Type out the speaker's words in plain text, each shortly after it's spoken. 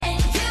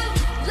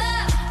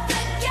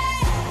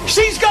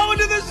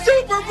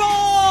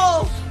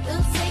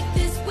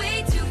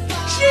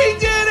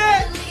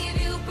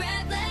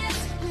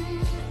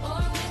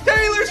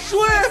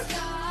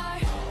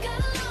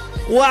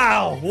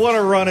Wow, what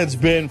a run it's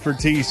been for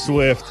T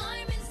Swift.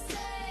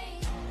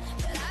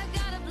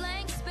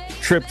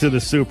 Trip to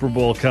the Super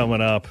Bowl coming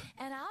up.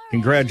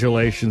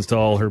 Congratulations to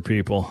all her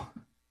people.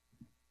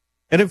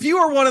 And if you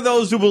are one of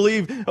those who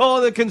believe,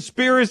 the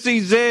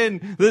conspiracy's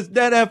in, the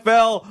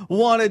NFL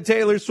wanted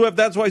Taylor Swift,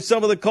 that's why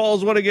some of the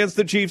calls went against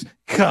the Chiefs,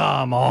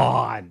 come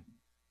on.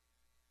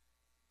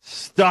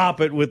 Stop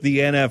it with the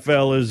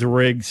NFL is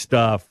rigged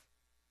stuff.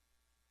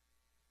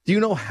 Do you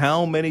know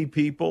how many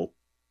people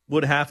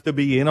would have to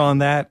be in on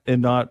that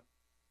and not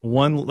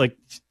one? Like,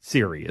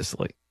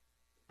 seriously.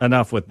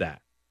 Enough with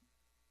that.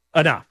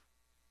 Enough.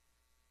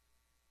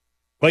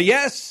 But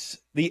yes,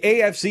 the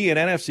AFC and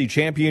NFC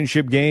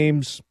championship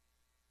games,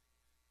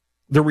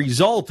 the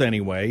result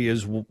anyway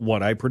is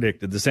what I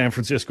predicted. The San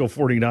Francisco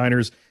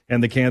 49ers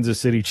and the Kansas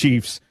City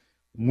Chiefs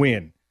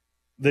win.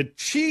 The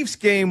Chiefs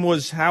game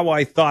was how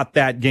I thought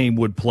that game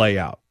would play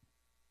out.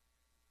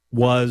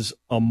 Was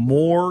a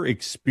more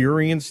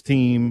experienced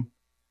team,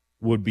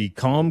 would be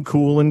calm,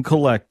 cool, and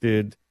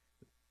collected.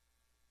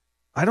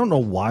 I don't know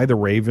why the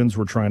Ravens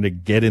were trying to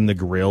get in the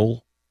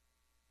grill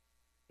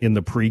in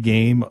the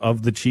pregame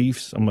of the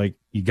Chiefs. I'm like,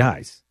 you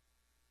guys,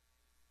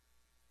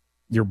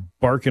 you're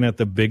barking at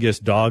the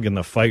biggest dog in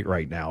the fight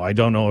right now. I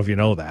don't know if you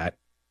know that.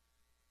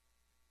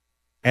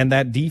 And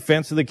that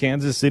defense of the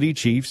Kansas City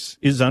Chiefs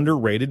is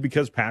underrated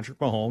because Patrick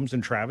Mahomes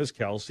and Travis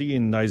Kelce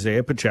and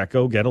Isaiah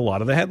Pacheco get a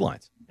lot of the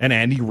headlines. And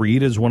Andy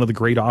Reid is one of the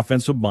great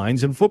offensive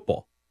minds in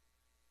football.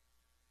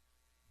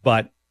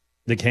 But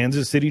the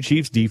Kansas City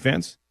Chiefs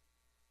defense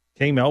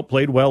came out,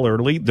 played well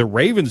early. The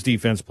Ravens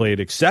defense played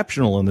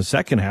exceptional in the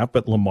second half,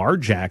 but Lamar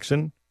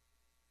Jackson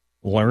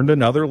learned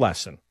another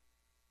lesson.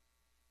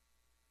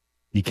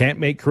 You can't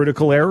make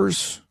critical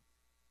errors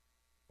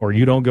or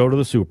you don't go to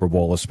the Super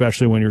Bowl,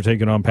 especially when you're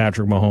taking on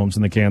Patrick Mahomes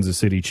and the Kansas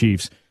City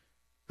Chiefs,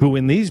 who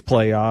in these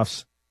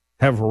playoffs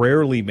have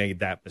rarely made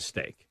that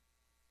mistake.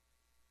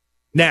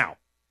 Now,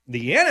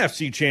 the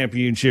NFC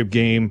Championship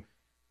game,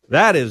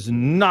 that is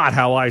not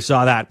how I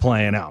saw that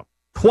playing out.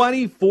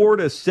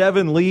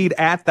 24-7 lead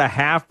at the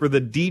half for the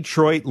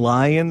Detroit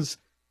Lions.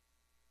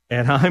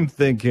 And I'm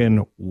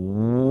thinking,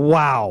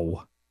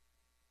 wow,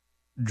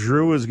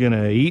 Drew is going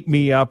to eat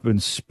me up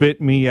and spit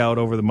me out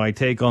over my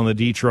take on the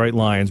Detroit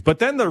Lions. But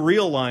then the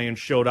real Lions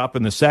showed up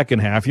in the second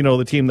half. You know,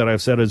 the team that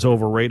I've said is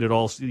overrated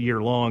all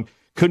year long.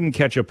 Couldn't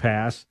catch a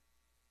pass.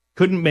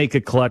 Couldn't make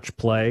a clutch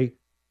play.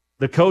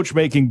 The coach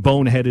making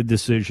boneheaded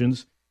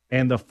decisions.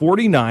 And the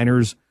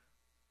 49ers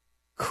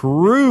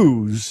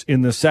cruise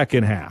in the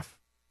second half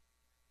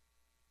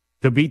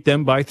to beat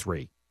them by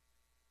 3.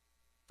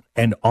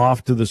 And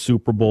off to the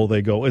Super Bowl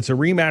they go. It's a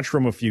rematch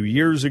from a few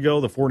years ago,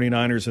 the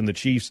 49ers and the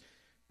Chiefs.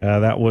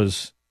 That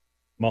was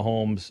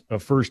Mahomes'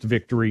 first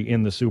victory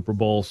in the Super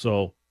Bowl.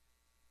 So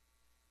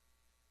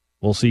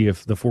we'll see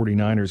if the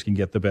 49ers can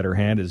get the better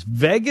hand, as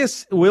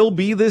Vegas will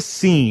be the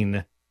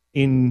scene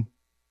in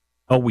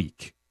a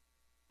week.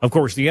 Of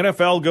course, the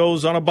NFL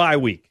goes on a bye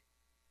week.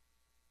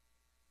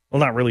 Well,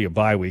 not really a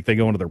bye week. They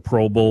go into their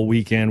Pro Bowl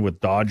weekend with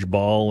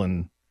dodgeball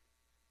and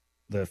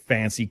the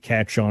fancy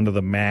catch onto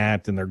the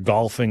mat, and they're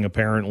golfing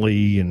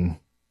apparently and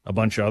a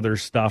bunch of other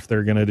stuff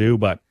they're going to do.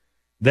 But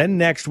then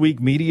next week,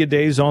 media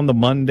days on the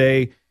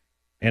Monday,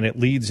 and it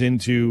leads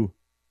into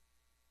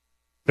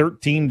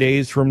 13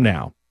 days from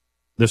now,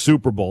 the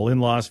Super Bowl in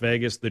Las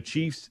Vegas, the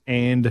Chiefs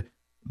and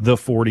the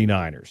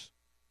 49ers.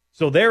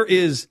 So there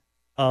is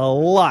a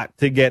lot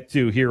to get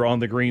to here on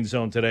the Green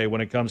Zone today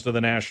when it comes to the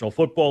National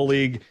Football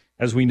League,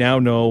 as we now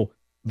know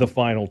the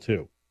final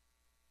two.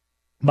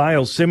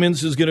 Myles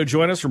Simmons is going to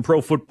join us from Pro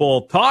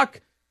Football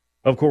Talk.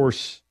 Of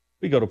course,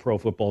 we go to Pro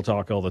Football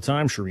Talk all the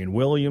time. Shereen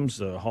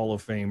Williams, a Hall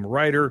of Fame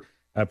writer.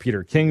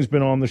 Peter King's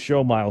been on the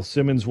show. Myles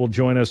Simmons will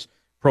join us,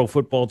 Pro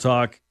Football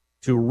Talk,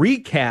 to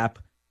recap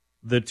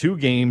the two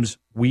games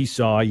we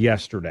saw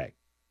yesterday.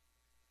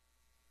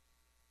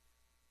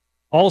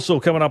 Also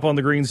coming up on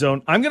the Green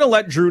Zone, I'm going to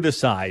let Drew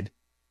decide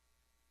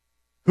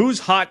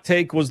whose hot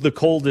take was the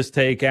coldest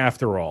take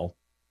after all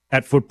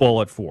at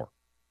Football at 4.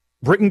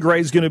 Britton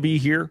Gray's going to be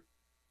here,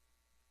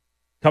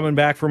 coming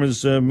back from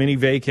his mini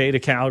vacay to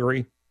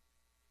Calgary.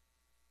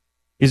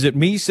 Is it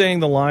me saying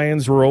the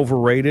Lions were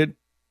overrated,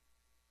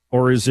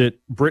 or is it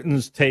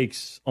Britton's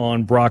takes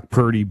on Brock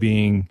Purdy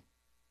being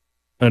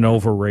an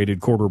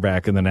overrated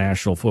quarterback in the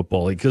National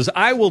Football League? Because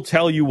I will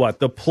tell you what,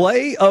 the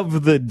play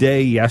of the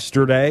day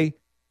yesterday,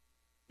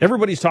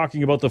 everybody's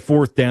talking about the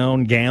fourth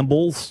down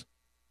gambles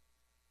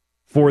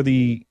for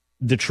the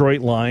Detroit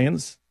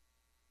Lions.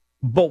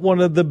 But one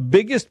of the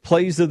biggest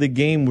plays of the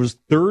game was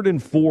 3rd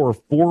and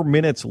 4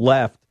 minutes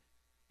left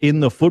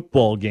in the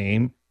football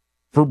game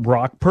for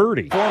Brock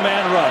Purdy.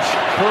 4-man rush.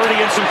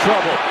 Purdy in some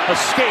trouble.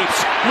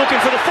 Escapes. Looking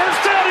for the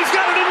first down. He's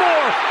got it and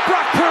more.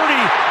 Brock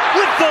Purdy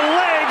with the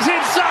legs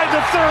inside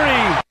the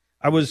 30.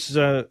 I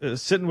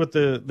was sitting with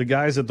the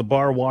guys at the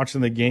bar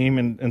watching the game,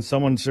 and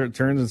someone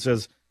turns and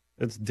says,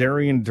 it's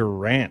Darian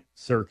Durant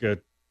circa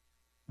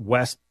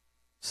West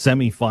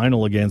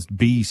semifinal against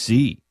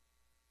BC.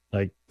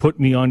 Like, put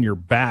me on your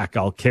back.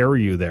 I'll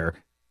carry you there.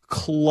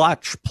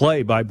 clutch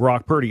play by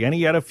Brock Purdy, and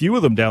he had a few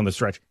of them down the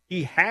stretch.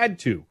 He had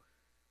to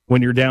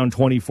when you're down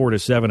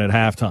 24-7 at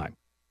halftime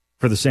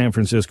for the San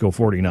Francisco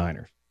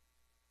 49ers.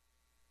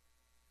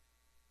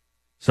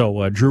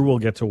 So Drew will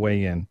get to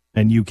weigh in,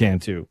 and you can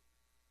too.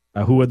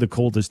 Who had the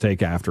coldest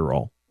take after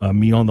all?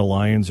 Me on the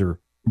Lions or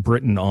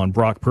Britain on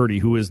Brock Purdy,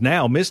 who is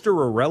now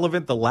Mr.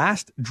 Irrelevant. The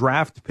last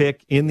draft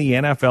pick in the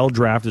NFL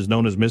draft is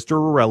known as Mr.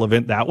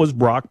 Irrelevant. That was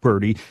Brock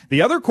Purdy.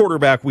 The other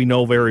quarterback we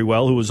know very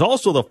well, who was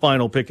also the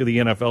final pick of the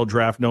NFL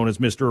draft known as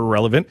Mr.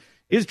 Irrelevant,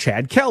 is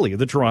Chad Kelly of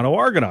the Toronto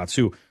Argonauts,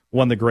 who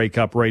won the Grey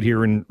Cup right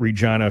here in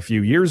Regina a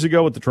few years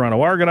ago with the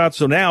Toronto Argonauts.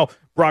 So now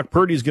Brock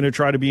Purdy is going to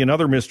try to be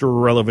another Mr.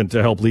 Irrelevant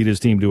to help lead his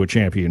team to a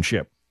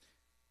championship.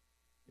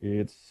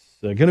 It's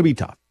going to be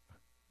tough.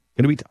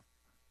 Going to be tough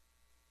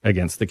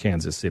against the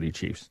Kansas City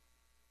Chiefs.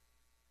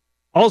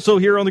 Also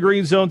here on the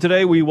Green Zone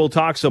today, we will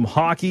talk some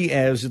hockey,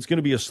 as it's going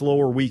to be a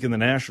slower week in the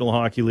National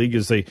Hockey League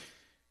as the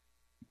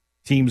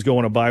teams go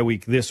on a bye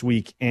week this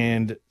week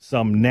and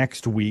some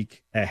next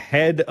week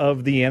ahead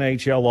of the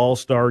NHL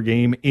All-Star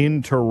Game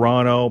in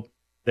Toronto.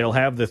 They'll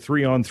have the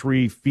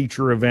 3-on-3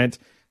 feature event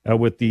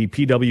with the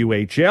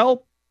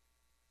PWHL.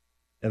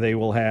 And they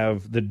will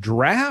have the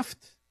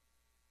draft.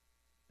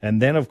 And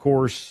then, of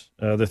course,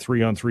 the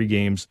 3-on-3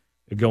 games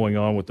going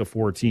on with the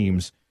 4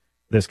 teams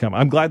this come.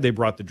 I'm glad they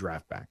brought the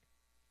draft back,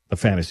 the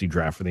fantasy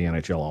draft for the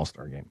NHL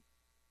All-Star Game.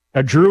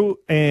 Drew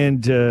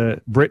and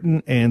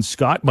Britton and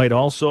Scott might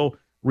also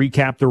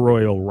recap the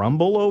Royal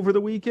Rumble over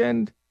the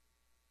weekend.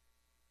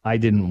 I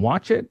didn't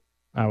watch it.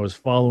 I was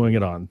following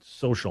it on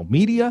social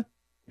media,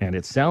 and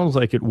it sounds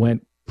like it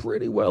went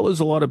pretty well, as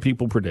a lot of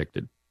people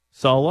predicted.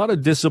 Saw a lot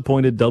of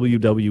disappointed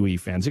WWE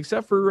fans,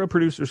 except for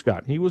producer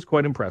Scott. He was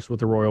quite impressed with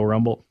the Royal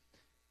Rumble.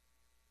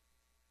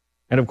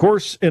 And, of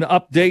course, an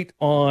update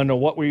on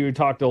what we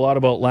talked a lot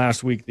about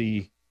last week,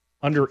 the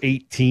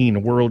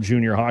under-18 World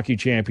Junior Hockey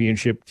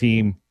Championship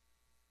team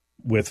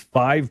with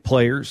 5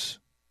 players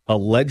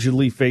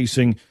allegedly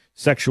facing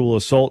sexual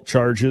assault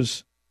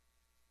charges.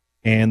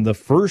 And the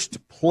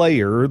first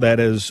player that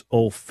has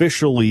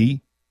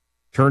officially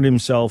turned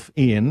himself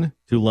in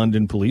to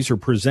London Police or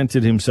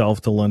presented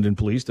himself to London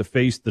Police to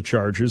face the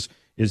charges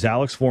is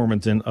Alex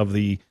Formanton of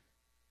the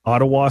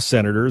Ottawa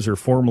Senators, or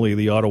formerly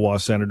the Ottawa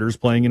Senators,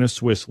 playing in a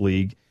Swiss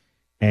league.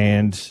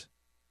 And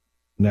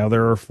now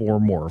there are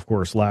 4 more. Of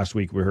course, last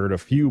week we heard a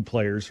few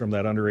players from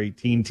that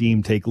under-18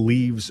 team take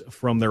leaves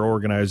from their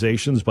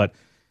organizations, but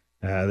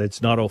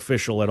it's not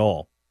official at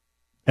all.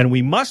 And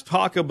we must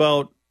talk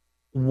about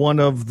one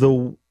of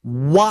the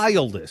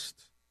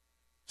wildest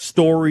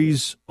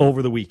stories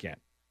over the weekend.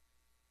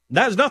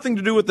 That has nothing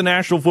to do with the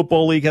National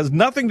Football League, has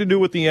nothing to do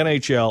with the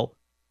NHL,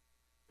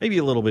 maybe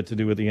a little bit to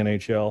do with the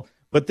NHL,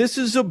 but this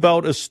is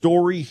about a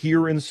story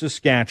here in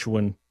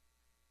Saskatchewan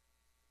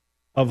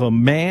of a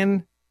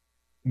man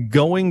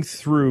going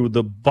through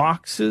the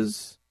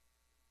boxes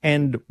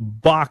and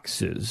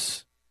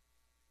boxes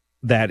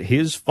that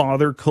his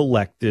father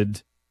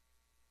collected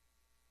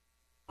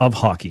of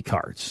hockey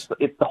cards.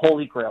 It's the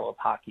holy grail of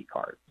hockey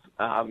cards.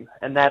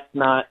 And that's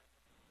not,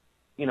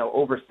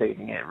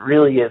 overstating it. It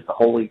really is the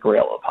holy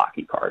grail of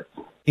hockey cards.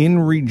 In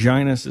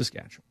Regina,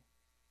 Saskatchewan,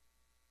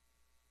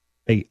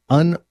 a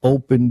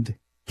unopened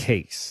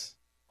case.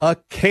 A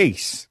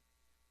case.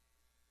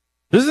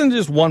 This isn't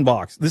just one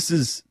box.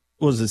 This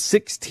was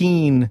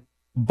 16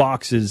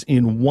 boxes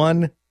in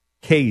one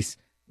case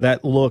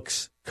that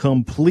looks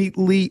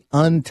completely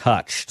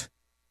untouched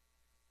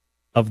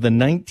of the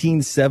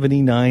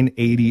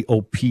 1979-80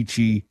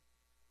 O-Pee-Chee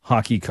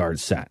hockey card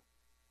set.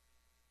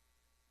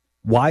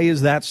 Why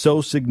is that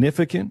so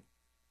significant?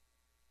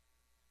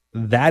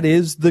 That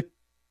is the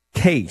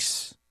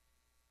case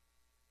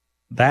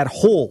that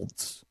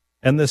holds,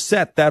 and the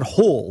set that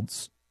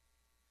holds,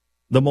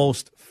 the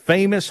most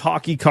famous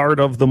hockey card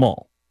of them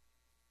all,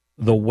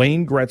 the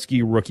Wayne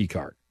Gretzky rookie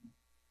card.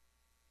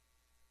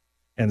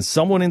 And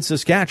someone in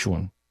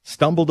Saskatchewan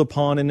stumbled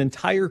upon an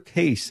entire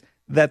case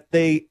that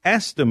they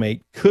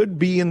estimate could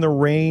be in the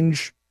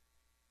range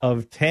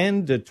of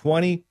 10 to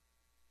 20,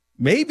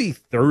 maybe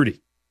 30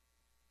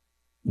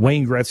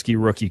 Wayne Gretzky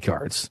rookie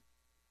cards.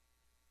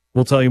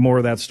 We'll tell you more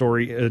of that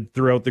story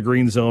throughout the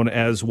Green Zone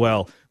as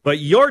well. But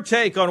your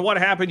take on what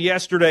happened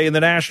yesterday in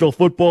the National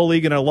Football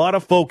League, and a lot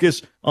of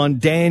focus on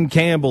Dan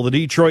Campbell, the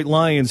Detroit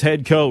Lions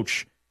head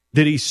coach.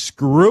 Did he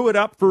screw it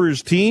up for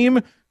his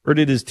team, or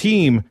did his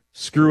team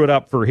screw it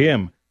up for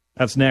him?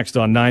 That's next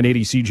on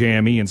 980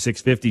 CJME and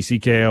 650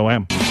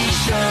 CKOM. What the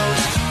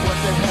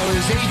hell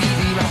is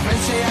ADD? My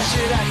friends say I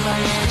should act my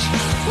age.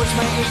 What's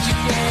my age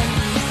again?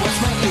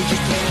 What's my age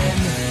again?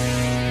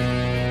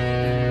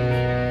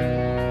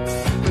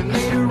 But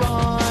later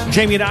on,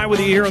 Jamie and I with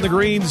you here on the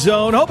Green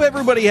Zone. Hope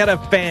everybody had a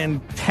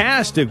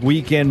fantastic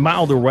weekend.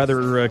 Milder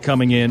weather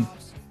coming in.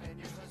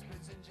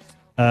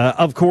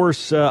 Of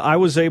course, I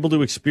was able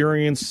to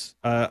experience,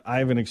 I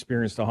haven't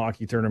experienced a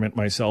hockey tournament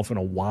myself in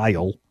a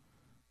while,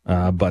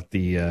 but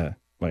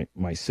my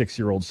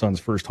 6-year-old son's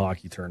first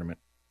hockey tournament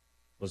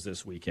was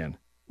this weekend.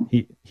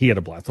 He had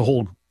a blast. The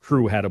whole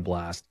crew had a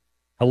blast.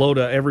 Hello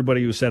to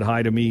everybody who said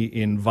hi to me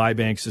in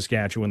Vibank,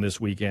 Saskatchewan this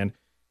weekend.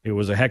 It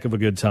was a heck of a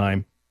good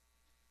time.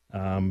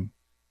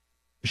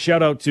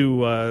 Shout out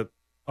to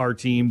our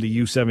team, the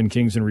U7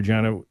 Kings in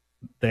Regina.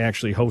 They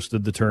actually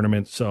hosted the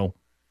tournament. So,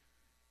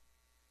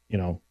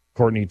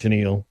 Courtney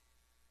Tennille,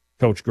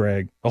 Coach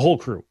Greg, the whole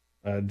crew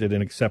did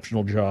an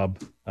exceptional job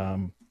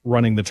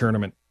running the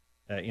tournament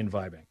in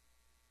Vibank.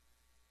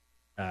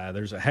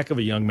 There's a heck of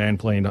a young man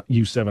playing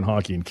U7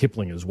 hockey in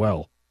Kipling as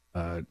well.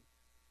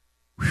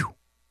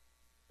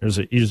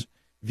 If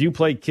you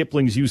play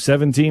Kipling's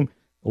U7 team,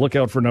 look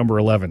out for number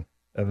 11.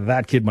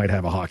 That kid might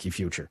have a hockey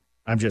future.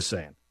 I'm just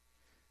saying.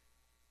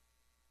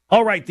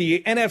 All right,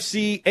 the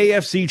NFC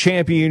AFC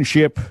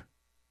Championship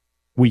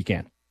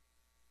weekend.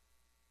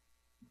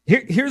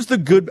 Here's the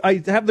good.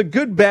 I have the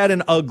good, bad,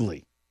 and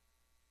ugly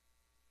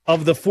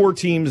of the four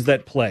teams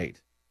that played.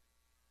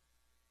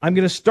 I'm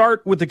going to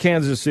start with the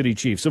Kansas City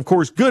Chiefs. Of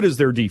course, good is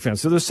their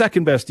defense. They're the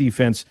second best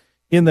defense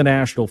in the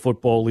National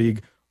Football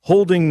League,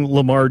 holding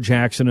Lamar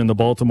Jackson and the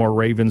Baltimore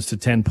Ravens to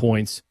 10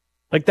 points.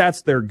 Like,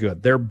 that's their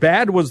good. Their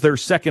bad was their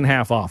second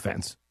half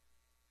offense.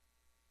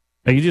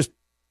 And you just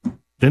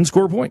didn't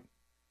score a point.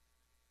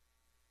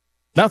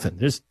 Nothing.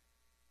 Just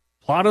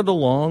plodded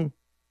along.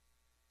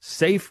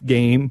 Safe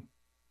game.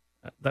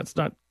 That's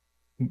not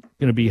going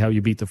to be how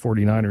you beat the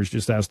 49ers.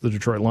 Just ask the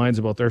Detroit Lions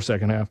about their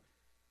second half.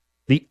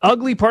 The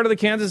ugly part of the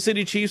Kansas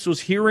City Chiefs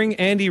was hearing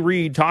Andy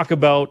Reid talk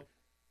about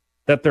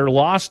that their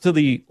loss to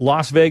the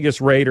Las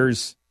Vegas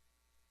Raiders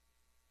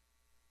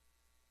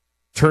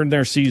turned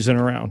their season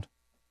around.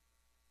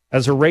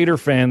 As a Raider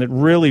fan, it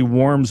really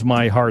warms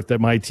my heart that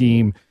my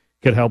team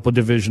could help a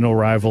divisional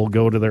rival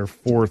go to their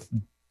fourth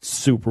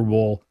Super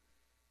Bowl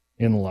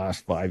in the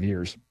last 5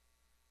 years.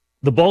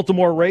 The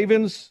Baltimore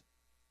Ravens,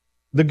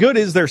 the good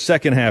is their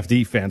second half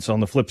defense on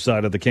the flip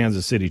side of the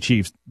Kansas City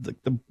Chiefs.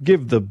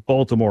 Give the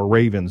Baltimore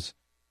Ravens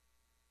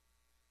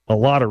a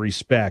lot of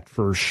respect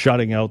for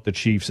shutting out the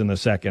Chiefs in the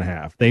second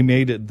half. They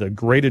made the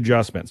great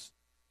adjustments.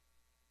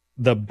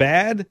 The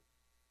bad,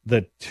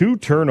 the two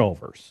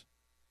turnovers.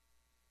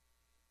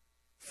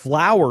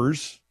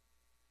 Flowers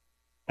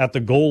at the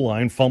goal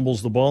line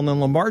fumbles the ball, and then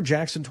Lamar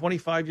Jackson,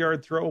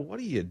 25-yard throw. What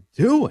are you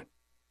doing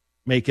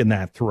making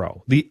that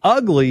throw? The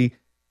ugly,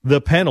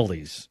 the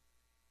penalties.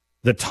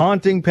 The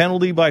taunting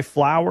penalty by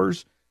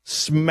Flowers,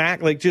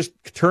 just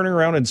turning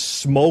around and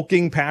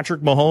smoking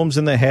Patrick Mahomes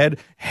in the head,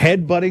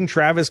 headbutting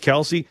Travis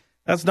Kelce.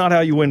 That's not how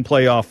you win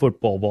playoff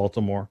football,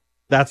 Baltimore.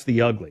 That's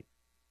the ugly.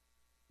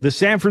 The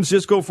San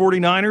Francisco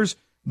 49ers,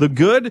 the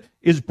good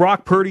is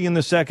Brock Purdy in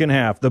the second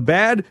half. The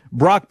bad,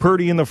 Brock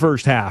Purdy in the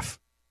first half.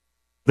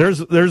 There's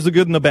the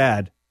good and the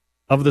bad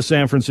of the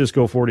San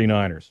Francisco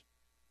 49ers.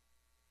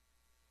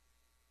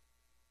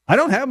 I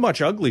don't have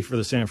much ugly for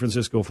the San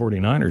Francisco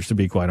 49ers, to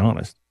be quite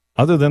honest,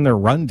 other than their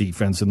run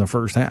defense in the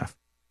first half.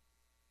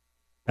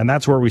 And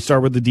that's where we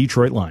start with the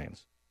Detroit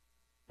Lions.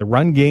 The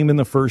run game in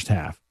the first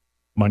half.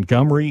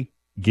 Montgomery,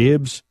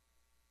 Gibbs,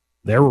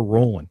 they were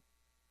rolling.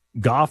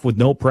 Goff with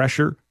no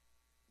pressure,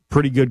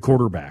 pretty good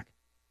quarterback.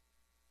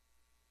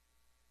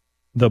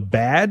 The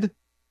bad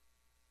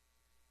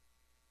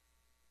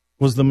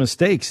was the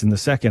mistakes in the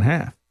second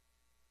half.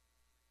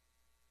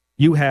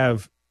 You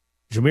have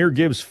Jahmyr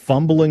Gibbs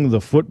fumbling the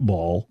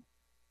football,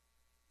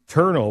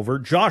 turnover.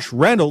 Josh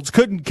Reynolds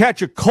couldn't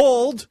catch a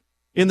cold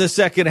in the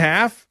second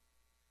half.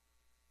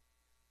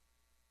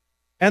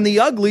 And the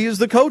ugly is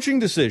the coaching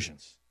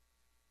decisions.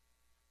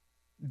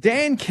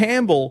 Dan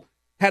Campbell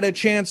had a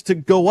chance to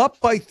go up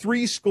by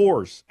 3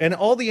 scores. And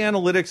all the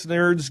analytics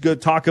nerds go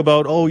talk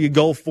about, oh, you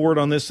go for it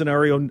on this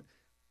scenario.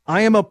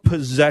 I am a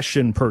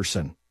possession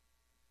person.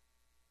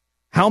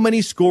 How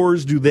many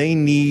scores do they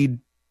need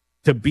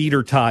to beat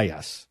or tie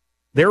us?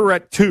 They're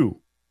at 2.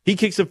 He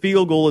kicks a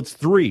field goal, it's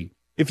 3.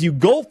 If you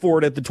go for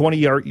it at the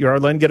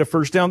 20-yard line, get a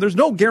first down, there's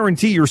no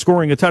guarantee you're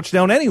scoring a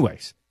touchdown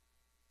anyways.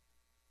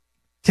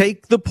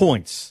 Take the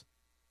points.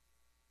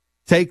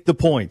 Take the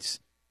points.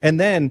 And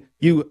then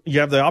you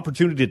have the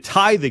opportunity to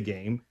tie the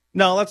game.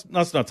 No, let's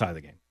not tie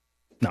the game.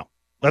 No,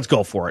 let's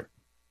go for it.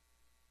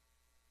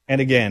 And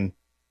again,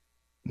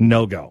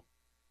 no go.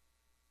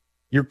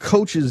 Your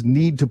coaches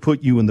need to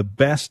put you in the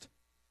best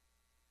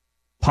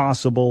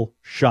possible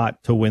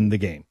shot to win the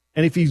game.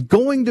 And if he's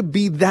going to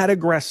be that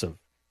aggressive,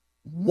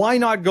 why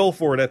not go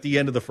for it at the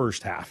end of the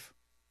first half?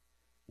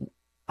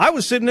 I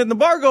was sitting in the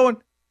bar going,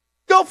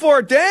 go for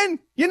it, Dan.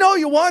 You know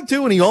you want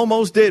to, and he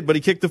almost did, but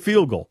he kicked the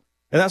field goal.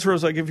 And that's where I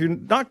was like, if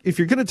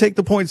you're going to take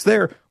the points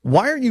there,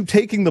 why aren't you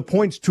taking the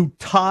points to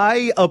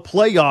tie a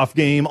playoff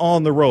game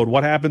on the road?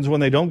 What happens when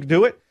they don't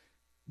do it?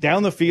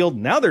 Down the field,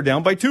 now they're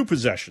down by 2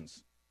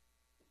 possessions.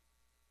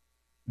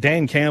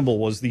 Dan Campbell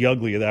was the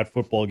ugly of that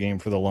football game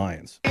for the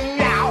Lions.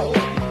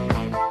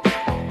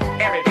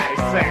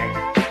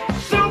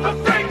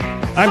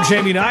 I'm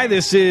Jamie Nye.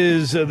 This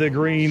is the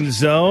Green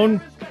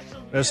Zone.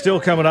 Still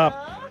coming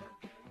up,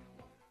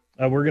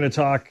 we're going to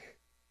talk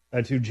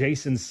to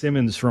Jason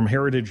Simmons from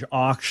Heritage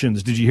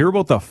Auctions. Did you hear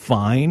about the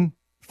find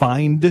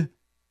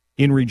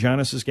in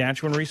Regina,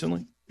 Saskatchewan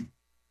recently?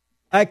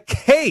 A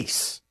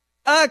case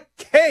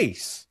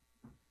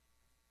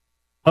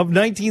of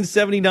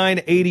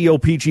 1979-80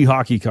 O-Pee-Chee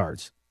hockey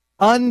cards.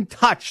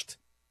 Untouched.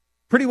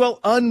 Pretty well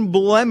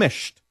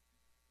unblemished.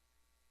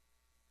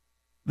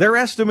 They're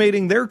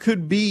estimating there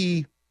could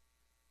be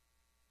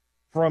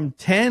from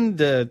 10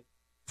 to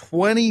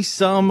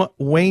 20-some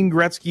Wayne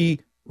Gretzky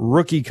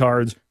rookie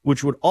cards,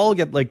 which would all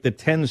get like the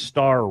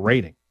 10-star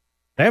rating.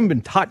 They haven't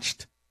been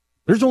touched.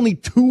 There's only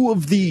 2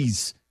 of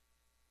these.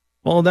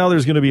 Well, now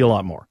there's going to be a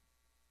lot more.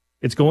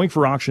 It's going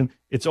for auction.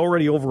 It's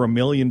already over $1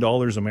 million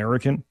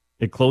American.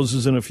 It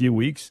closes in a few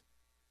weeks.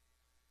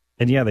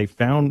 And yeah, they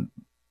found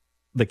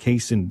the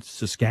case in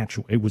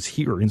Saskatchewan. It was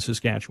here in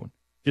Saskatchewan,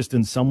 just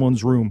in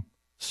someone's room,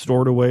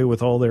 stored away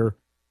with all their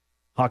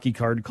hockey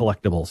card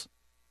collectibles.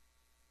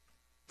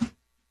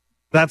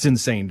 That's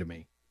insane to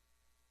me.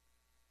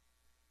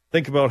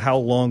 Think about how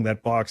long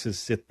that box has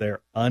sit there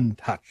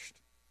untouched.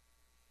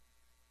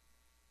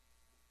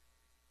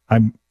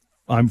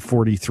 I'm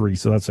 43,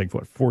 so that's like,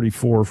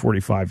 44,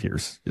 45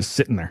 years, just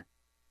sitting there.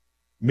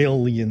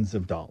 Millions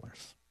of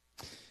dollars.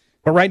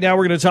 But right now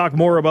we're going to talk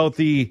more about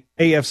the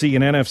AFC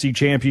and NFC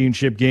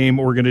championship game.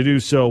 We're going to do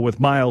so with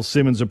Myles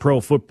Simmons of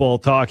Pro Football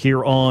Talk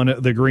here on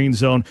the Green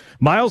Zone.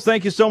 Myles,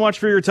 thank you so much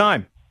for your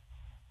time.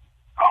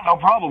 Oh, no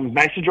problem.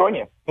 Nice to join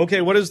you.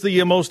 Okay, what is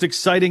the most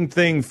exciting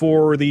thing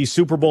for the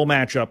Super Bowl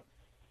matchup?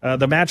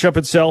 The matchup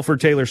itself or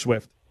Taylor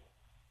Swift?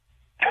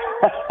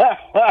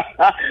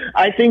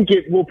 I think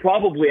it will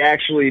probably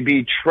actually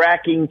be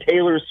tracking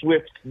Taylor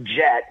Swift's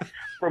jet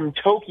from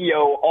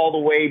Tokyo all the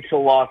way to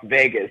Las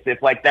Vegas,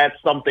 if like that's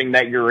something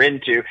that you're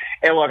into.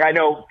 And look, I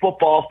know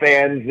football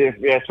fans,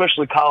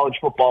 especially college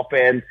football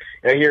fans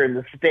here in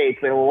the States,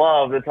 they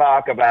love to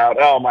talk about,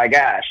 oh my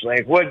gosh,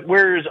 like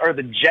where's are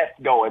the Jets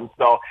going?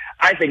 So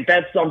I think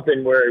that's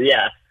something where,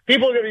 yeah,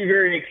 people are going to be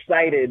very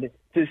excited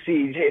to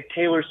see if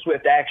Taylor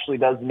Swift actually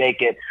does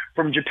make it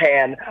from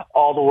Japan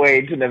all the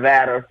way to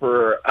Nevada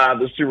for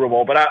the Super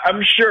Bowl. But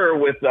I'm sure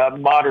with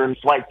modern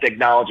flight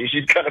technology,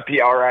 she's going to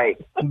be all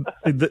right.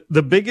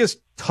 The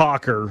biggest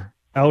talker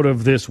out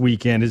of this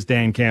weekend is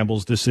Dan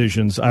Campbell's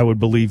decisions, I would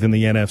believe, in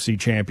the NFC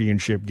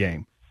Championship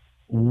game.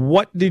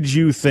 What did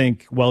you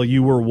think while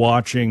you were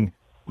watching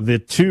the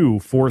 2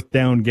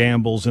 fourth-down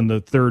gambles in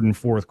the third and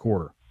fourth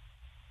quarter?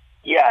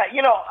 Yeah,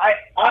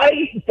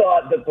 I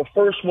thought that the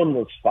first one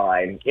was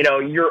fine.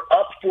 You're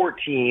up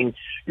 14.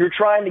 You're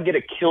trying to get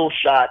a kill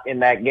shot in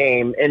that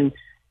game. And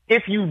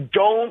if you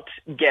don't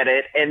get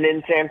it and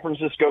then San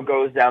Francisco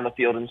goes down the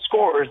field and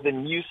scores,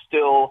 then you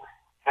still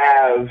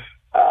have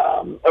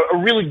a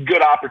really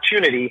good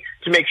opportunity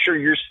to make sure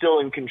you're still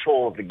in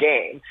control of the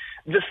game.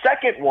 The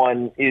second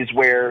one is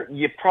where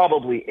you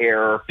probably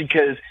err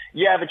because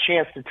you have a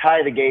chance to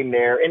tie the game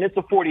there, and it's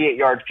a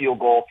 48-yard field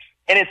goal.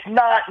 And it's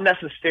not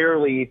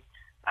necessarily,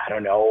 I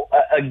don't know,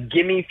 a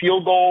gimme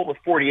field goal with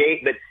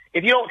 48, but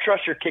if you don't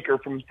trust your kicker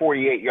from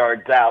 48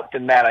 yards out,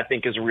 then that I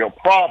think is a real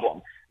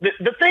problem.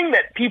 The thing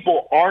that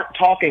people aren't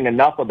talking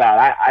enough about,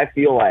 I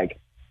feel like,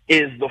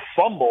 is the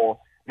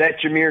fumble that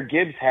Jahmyr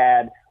Gibbs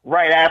had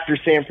right after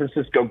San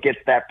Francisco gets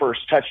that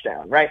first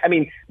touchdown, right? I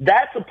mean,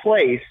 that's a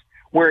place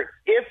where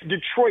if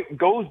Detroit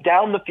goes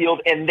down the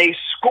field and they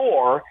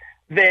score,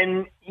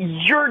 then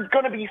you're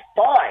going to be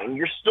fine.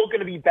 You're still going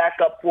to be back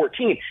up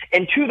 14.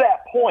 And to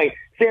that point,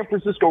 San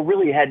Francisco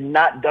really had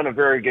not done a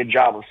very good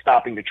job of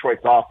stopping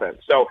Detroit's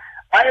offense. So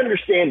I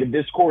understand the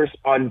discourse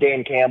on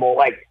Dan Campbell.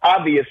 Like,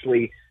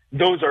 obviously,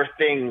 those are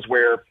things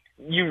where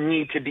you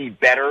need to be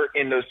better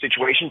in those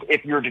situations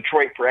if you're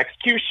Detroit for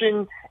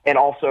execution and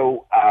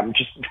also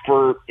just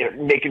for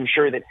making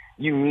sure that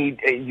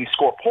you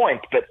score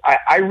points. But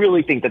I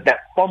really think that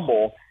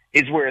fumble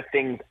is where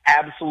things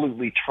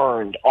absolutely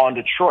turned on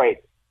Detroit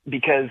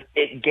because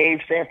it gave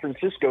San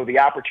Francisco the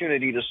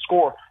opportunity to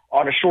score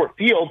on a short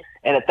field.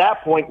 And at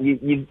that point,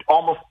 you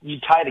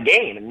tie the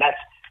game. And that's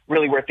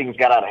really where things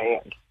got out of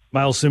hand.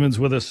 Myles Simmons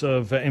with us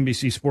of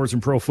NBC Sports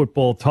and Pro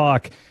Football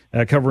Talk,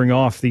 covering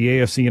off the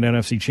AFC and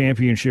NFC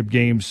championship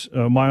games.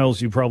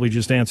 Myles, you probably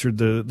just answered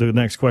the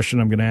next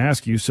question I'm going to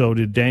ask you. So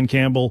did Dan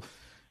Campbell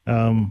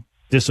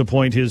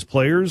disappoint his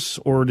players,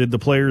 or did the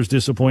players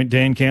disappoint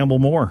Dan Campbell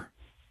more?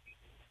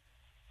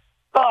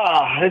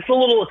 It's a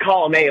little of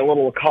column A, a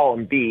little of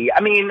column B.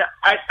 I mean,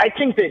 I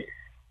think that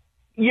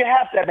you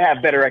have to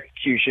have better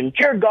execution.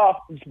 Jared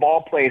Goff's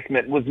ball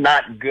placement was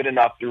not good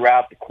enough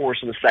throughout the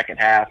course of the second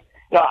half.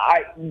 Now,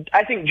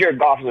 I think Jared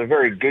Goff is a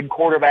very good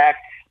quarterback,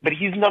 but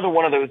he's another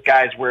one of those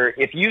guys where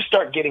if you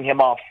start getting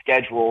him off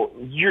schedule,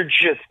 you're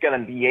just going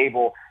to be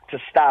able to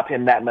stop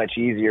him that much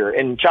easier.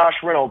 And Josh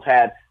Reynolds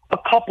had a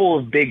couple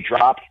of big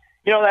drops.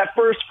 That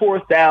first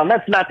fourth down,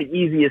 that's not the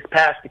easiest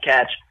pass to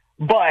catch,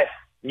 but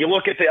you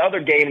look at the other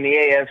game in the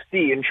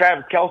AFC, and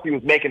Travis Kelce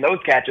was making those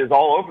catches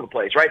all over the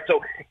place, right? So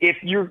if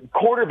your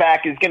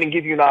quarterback is going to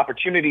give you an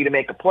opportunity to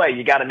make a play,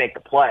 you got to make the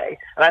play.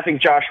 And I think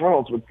Josh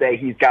Reynolds would say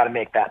he's got to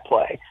make that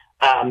play.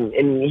 And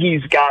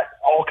he's got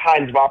all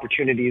kinds of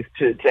opportunities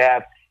to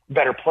have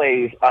better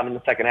plays in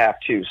the second half,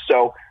 too.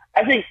 So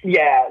I think,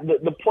 yeah,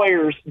 the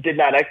players did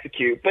not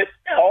execute. But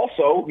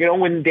also,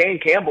 when Dan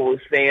Campbell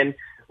is saying,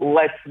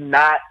 let's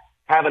not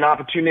have an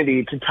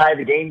opportunity to tie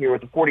the game here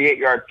with a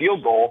 48-yard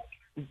field goal,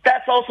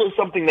 that's also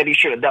something that he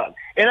should have done.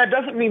 And that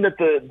doesn't mean that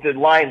the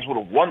Lions would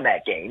have won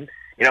that game.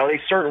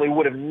 They certainly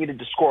would have needed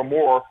to score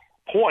more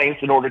points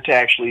in order to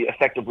actually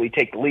effectively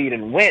take the lead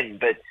and win.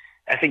 But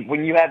I think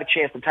when you have a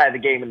chance to tie the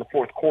game in the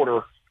fourth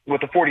quarter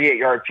with a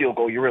 48-yard field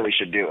goal, you really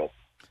should do it.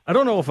 I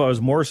don't know if I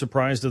was more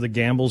surprised at the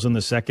gambles in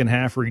the second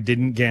half or he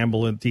didn't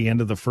gamble at the end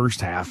of the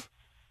first half.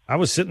 I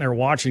was sitting there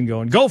watching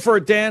going, go for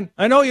it, Dan.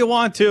 I know you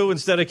want to,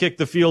 instead of kick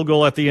the field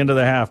goal at the end of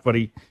the half, but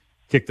he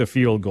kicked the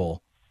field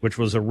goal, which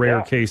was a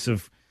rare case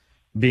of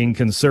being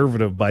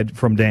conservative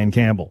from Dan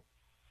Campbell.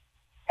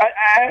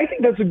 I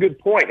think that's a good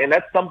point, and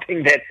that's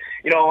something that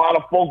a lot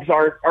of folks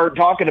aren't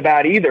talking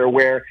about either,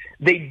 where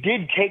they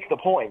did take the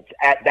points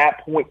at that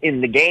point in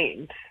the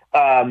game.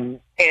 And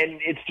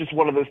it's just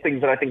one of those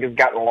things that I think has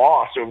gotten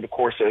lost over the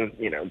course of,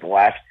 the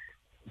last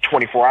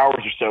 24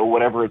 hours or so,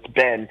 whatever it's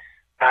been.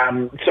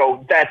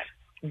 So that's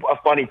a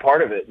funny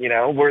part of it,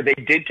 where they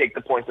did take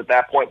the points at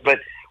that point. But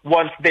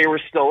once they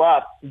were still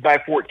up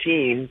by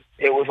 14,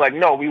 it was like,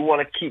 no, we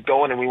want to keep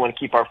going and we want to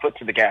keep our foot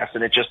to the gas,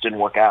 and it just didn't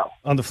work out.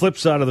 On the flip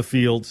side of the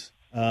field,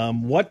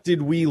 what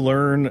did we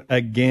learn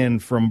again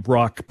from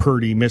Brock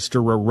Purdy, Mr.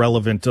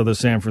 Irrelevant to the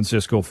San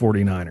Francisco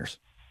 49ers?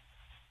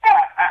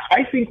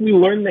 I think we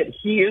learned that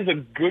he is a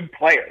good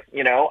player.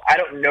 I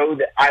don't know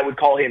that I would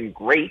call him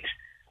great,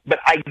 but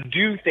I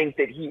do think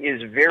that he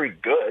is very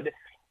good.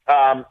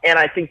 And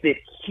I think that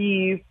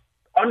he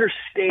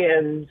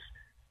understands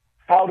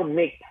how to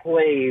make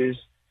plays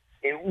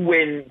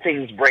when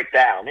things break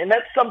down. And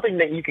that's something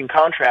that you can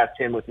contrast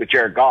him with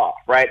Jared Goff,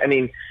 right? I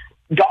mean,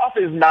 Goff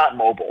is not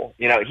mobile.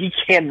 He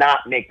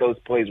cannot make those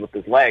plays with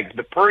his legs.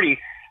 But Purdy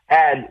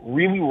had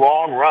really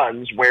long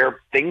runs where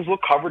things were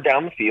covered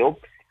down the field,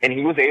 and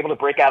he was able to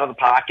break out of the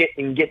pocket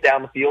and get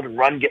down the field and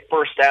run, get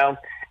first down,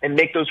 and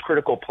make those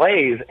critical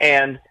plays.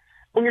 And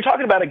when you're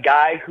talking about a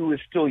guy who is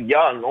still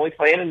young, only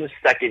playing in his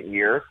second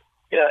year,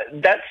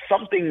 that's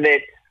something that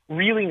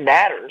really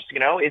matters.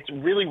 It's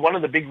really one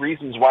of the big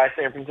reasons why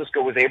San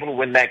Francisco was able to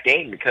win that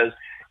game, because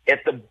at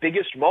the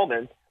biggest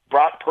moment,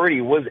 Brock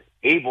Purdy was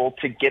able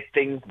to get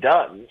things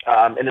done,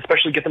 and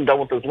especially get them done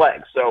with his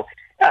legs. So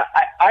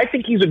I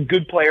think he's a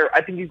good player.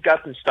 I think he's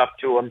got some stuff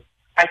to him.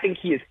 I think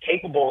he is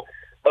capable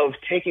of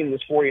taking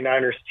this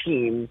 49ers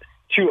team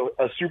to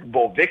a Super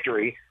Bowl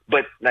victory,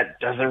 but that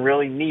doesn't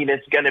really mean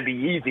it's going to be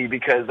easy,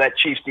 because that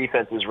Chiefs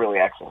defense is really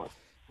excellent.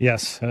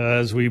 Yes,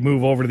 as we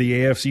move over to the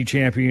AFC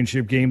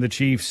Championship game, the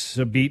Chiefs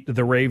beat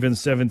the Ravens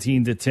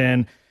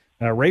 17-10.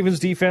 Ravens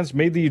defense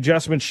made the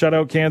adjustment, shut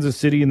out Kansas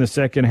City in the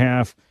second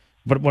half.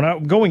 But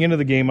when going into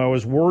the game, I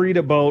was worried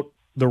about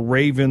the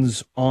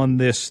Ravens on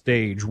this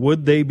stage.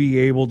 Would they be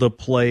able to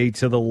play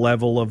to the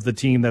level of the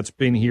team that's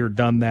been here,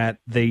 done that?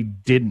 They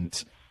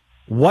didn't.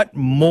 What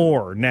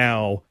more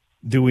now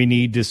do we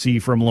need to see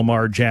from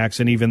Lamar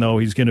Jackson, even though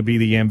he's going to be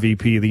the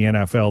MVP of the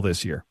NFL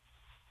this year?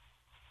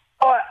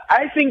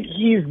 I think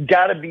he's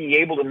got to be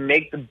able to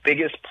make the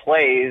biggest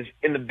plays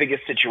in the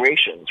biggest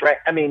situations, right?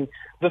 I mean,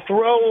 the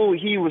throw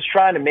he was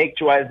trying to make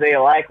to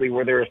Isaiah Likely,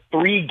 where there were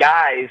three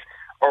guys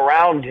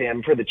around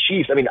him for the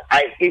Chiefs, I mean,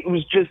 it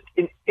was just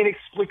an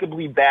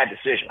inexplicably bad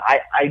decision.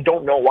 I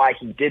don't know why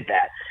he did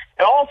that.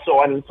 And also,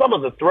 I mean, some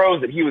of the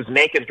throws that he was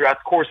making throughout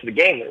the course of the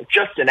game were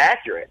just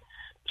inaccurate.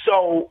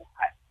 So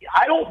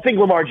I don't think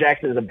Lamar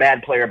Jackson is a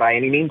bad player by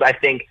any means. I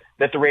think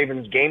that the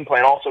Ravens' game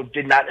plan also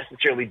did not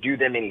necessarily do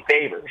them any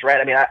favors,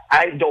 right? I mean,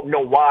 I don't know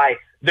why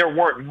there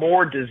weren't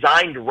more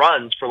designed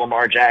runs for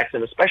Lamar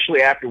Jackson,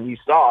 especially after we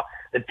saw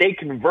that they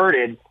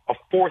converted a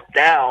fourth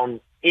down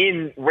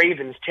in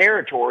Ravens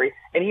territory,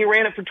 and he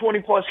ran it for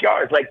 20-plus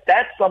yards. Like,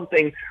 that's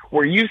something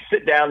where you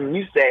sit down and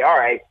you say, all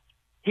right,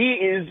 he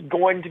is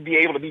going to be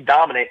able to be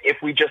dominant if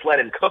we just let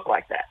him cook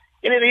like that.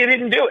 And he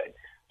didn't do it.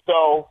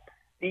 So,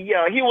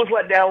 he was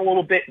let down a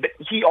little bit, but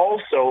he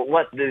also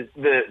let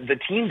the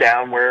team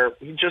down where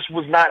he just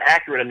was not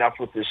accurate enough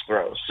with his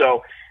throws.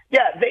 So,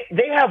 yeah,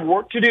 they have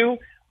work to do,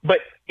 but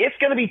it's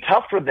going to be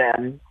tough for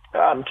them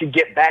to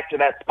get back to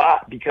that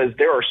spot, because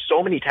there are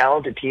so many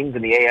talented teams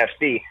in the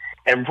AFC.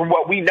 And from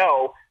what we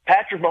know,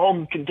 Patrick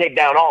Mahomes can take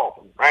down all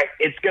of them, right?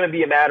 It's going to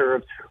be a matter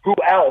of who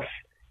else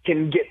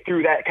can get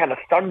through that kind of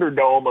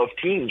Thunderdome of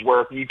teams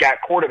where you've got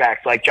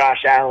quarterbacks like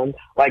Josh Allen,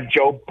 like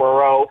Joe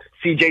Burrow,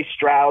 C.J.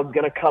 Stroud's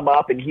going to come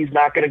up and he's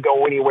not going to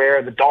go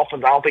anywhere. The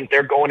Dolphins, I don't think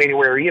they're going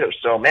anywhere either.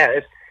 So, man,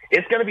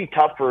 it's going to be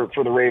tough for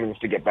the Ravens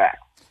to get back.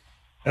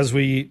 As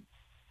we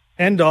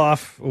end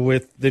off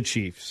with the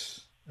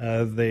Chiefs,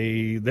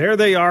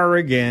 they are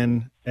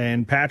again,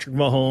 and Patrick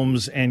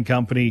Mahomes and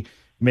company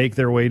make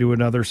their way to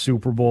another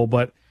Super Bowl.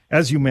 But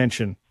as you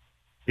mentioned,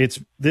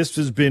 this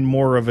has been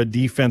more of a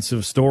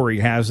defensive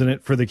story, hasn't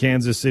it, for the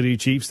Kansas City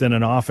Chiefs than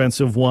an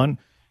offensive one,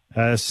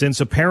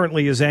 since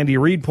apparently, as Andy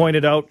Reid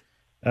pointed out,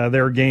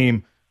 their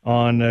game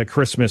on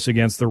Christmas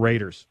against the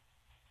Raiders.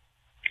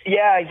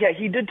 Yeah,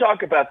 he did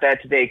talk about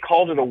that today. He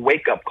called it a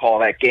wake-up call,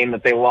 that game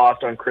that they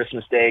lost on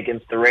Christmas Day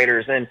against the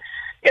Raiders. And,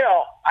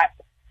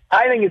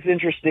 I think it's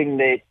interesting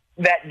that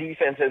that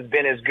defense has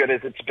been as good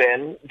as it's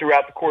been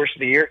throughout the course of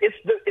the year.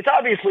 It's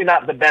obviously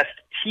not the best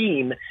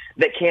team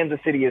that Kansas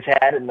City has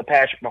had in the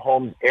Patrick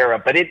Mahomes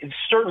era, but it's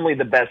certainly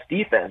the best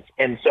defense.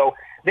 And so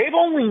they've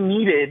only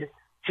needed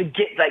to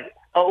get like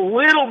a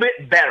little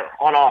bit better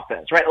on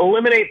offense, right?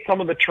 Eliminate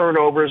some of the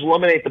turnovers,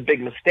 eliminate the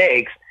big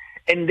mistakes,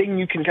 and then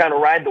you can kind of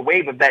ride the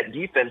wave of that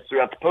defense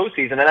throughout the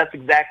postseason, and that's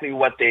exactly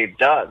what they've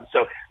done.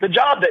 So the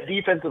job that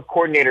defensive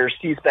coordinator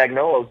Steve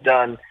Spagnuolo has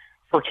done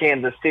for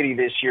Kansas City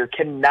this year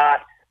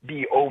cannot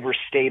be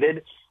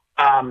overstated.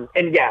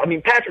 And yeah, I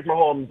mean, Patrick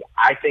Mahomes,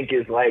 I think,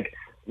 is like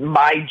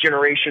my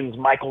generation's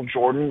Michael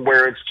Jordan,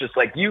 where it's just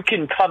like you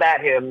can come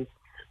at him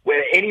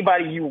with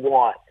anybody you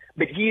want,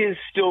 but he is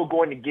still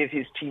going to give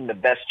his team the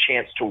best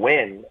chance to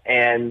win.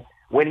 And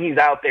when he's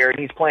out there and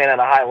he's playing at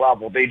a high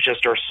level, they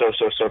just are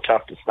so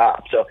tough to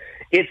stop. So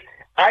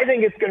I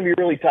think it's going to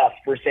be really tough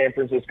for San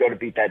Francisco to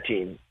beat that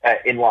team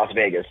in Las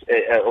Vegas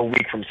a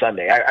week from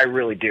Sunday. I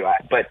really do.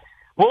 But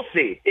we'll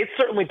see. It's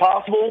certainly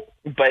possible,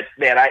 but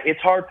man, it's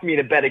hard for me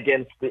to bet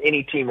against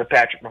any team with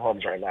Patrick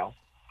Mahomes right now.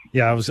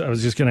 Yeah, I was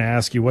just going to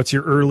ask you, what's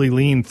your early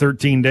lean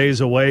 13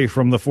 days away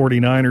from the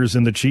 49ers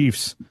and the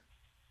Chiefs?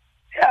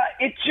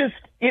 Yeah,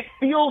 it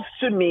feels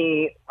to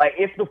me like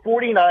if the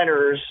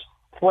 49ers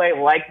play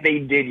like they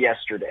did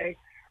yesterday,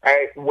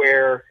 right,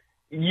 where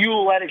you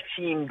let a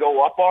team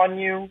go up on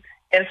you,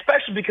 and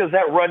especially because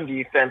that run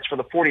defense for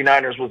the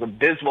 49ers was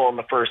abysmal in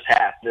the first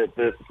half. The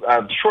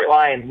Detroit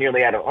Lions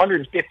nearly had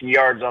 150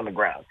 yards on the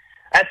ground.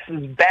 That's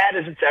as bad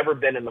as it's ever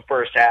been in the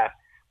first half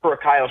for a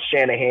Kyle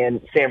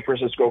Shanahan San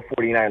Francisco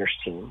 49ers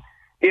team.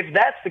 If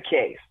that's the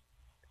case,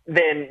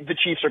 then the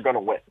Chiefs are going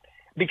to win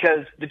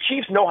because the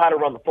Chiefs know how to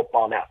run the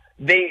football now.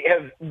 They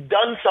have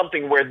done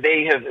something where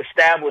they have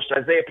established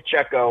Isaiah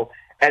Pacheco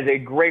as a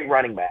great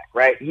running back,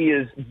 right? He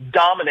is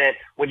dominant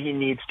when he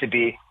needs to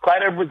be.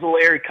 Clyde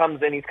Edwards-Helaire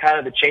comes in, he's kind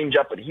of the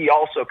change-up, but he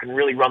also can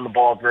really run the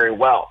ball very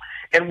well.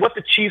 And what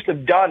the Chiefs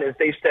have done is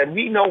they've said,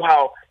 we know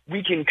how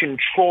we can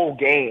control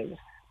games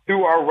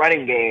through our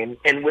running game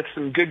and with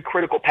some good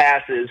critical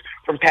passes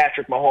from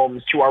Patrick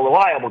Mahomes to our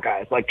reliable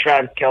guys like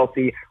Travis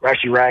Kelce,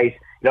 Rashee Rice.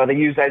 You know, they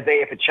use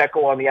Isaiah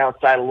Pacheco on the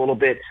outside a little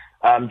bit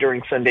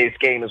during Sunday's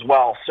game as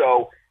well.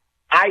 So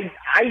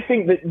I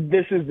think that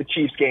this is the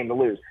Chiefs' game to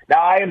lose.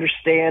 Now, I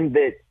understand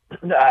that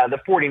the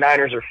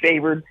 49ers are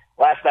favored.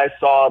 Last I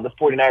saw, the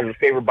 49ers are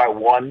favored by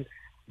 1.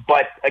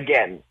 But,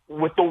 again,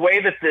 with the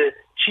way that the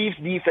Chiefs'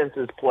 defense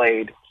is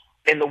played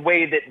and the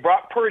way that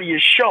Brock Purdy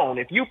is shown,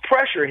 if you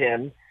pressure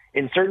him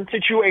in certain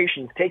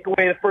situations, take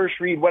away the first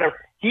read, whatever,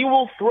 he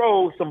will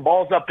throw some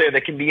balls up there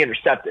that can be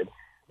intercepted.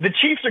 The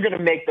Chiefs are going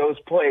to make those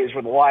plays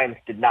where the Lions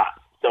did not.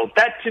 So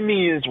that, to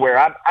me, is where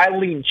I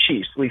lean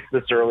Chiefs, at least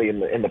this early in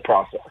the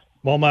process.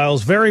 Well,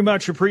 Myles, very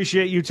much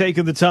appreciate you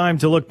taking the time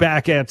to look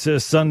back at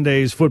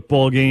Sunday's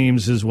football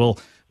games as we'll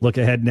look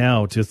ahead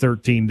now to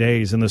 13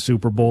 days in the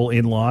Super Bowl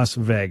in Las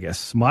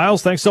Vegas.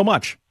 Myles, thanks so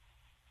much.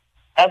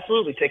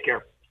 Absolutely. Take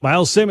care.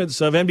 Myles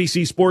Simmons of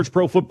NBC Sports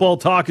Pro Football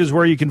Talk is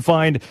where you can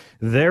find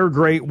their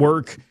great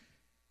work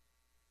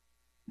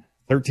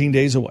 13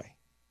 days away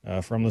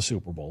from the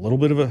Super Bowl. A little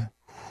bit of a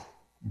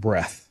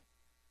breath.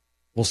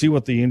 We'll see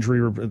what the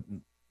injury...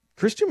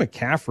 Christian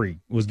McCaffrey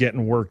was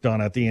getting worked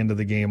on at the end of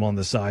the game on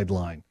the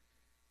sideline.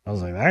 I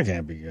was like, that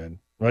can't be good.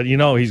 But you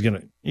know he's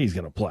gonna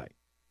play.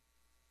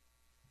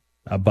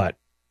 But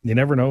you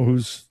never know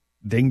who's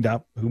dinged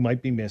up, who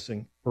might be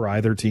missing for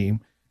either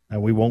team.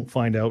 And we won't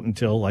find out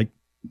until like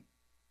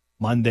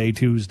Monday,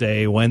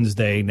 Tuesday,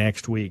 Wednesday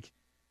next week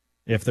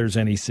if there's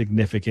any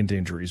significant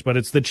injuries. But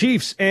it's the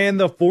Chiefs and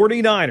the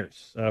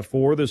 49ers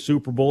for the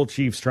Super Bowl.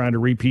 Chiefs trying to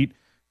repeat,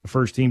 the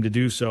first team to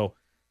do so.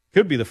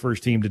 Could be the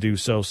first team to do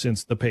so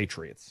since the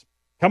Patriots.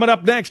 Coming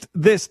up next,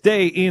 this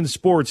day in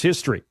sports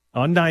history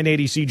on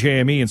 980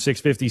 CJME and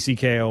 650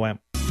 CKOM.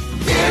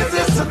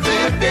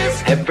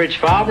 Epbridge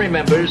Farm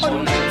remembers.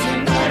 Behind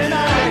the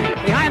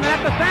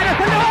net to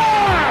Sanderson.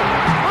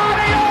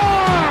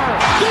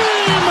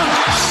 Game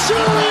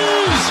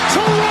series.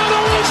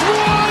 Toronto has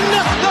won.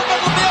 Look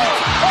at the mill.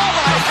 Oh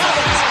my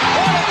heavens.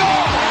 What a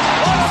goal.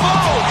 What a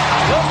move.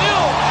 The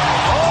mill.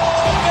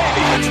 Oh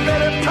baby. Much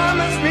better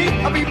promise me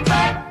I'll be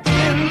back.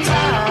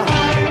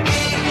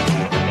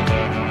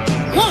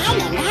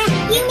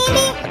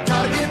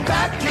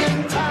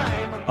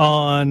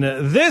 On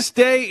this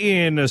day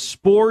in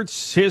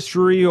sports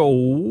history,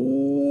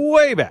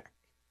 way back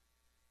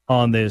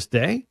on this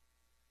day,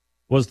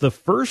 was the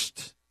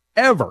first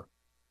ever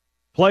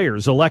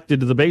players elected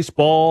to the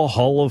Baseball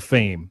Hall of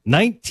Fame.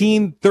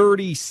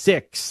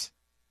 1936,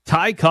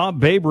 Ty Cobb,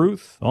 Babe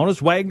Ruth,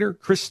 Honus Wagner,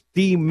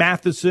 Christy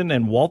Matheson,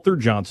 and Walter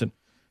Johnson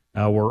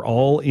were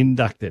all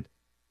inducted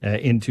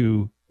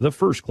into the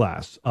first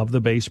class of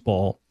the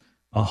Baseball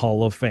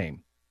Hall of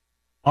Fame.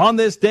 On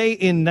this day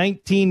in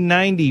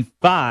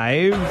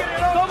 1995...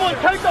 Someone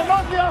take the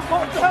monkey off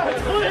my back,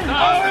 please!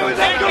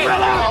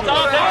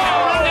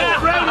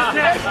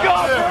 It's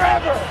gone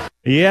forever!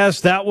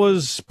 Yes, that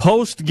was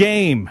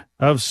post-game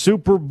of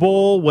Super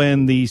Bowl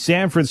when the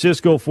San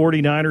Francisco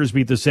 49ers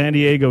beat the San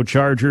Diego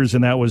Chargers,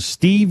 and that was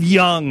Steve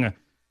Young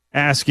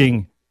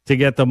asking to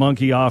get the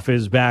monkey off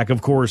his back.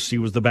 Of course, he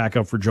was the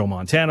backup for Joe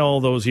Montana all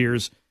those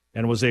years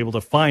and was able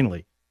to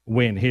finally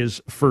win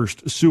his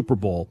first Super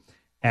Bowl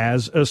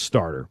as a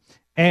starter.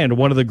 And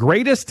one of the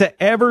greatest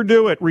to ever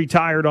do it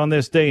retired on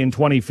this day in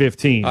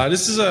 2015.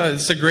 This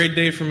is a great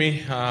day for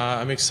me.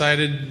 I'm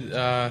excited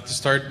to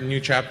start a new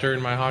chapter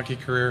in my hockey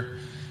career.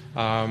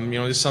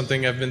 This is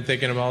something I've been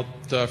thinking about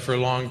for a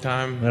long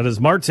time. That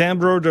is Martin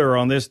Brodeur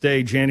on this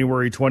day,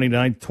 January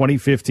 29th,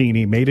 2015.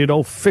 He made it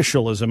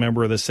official as a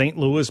member of the St.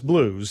 Louis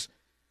Blues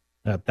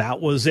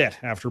that was it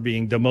after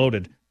being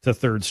demoted to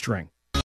third string.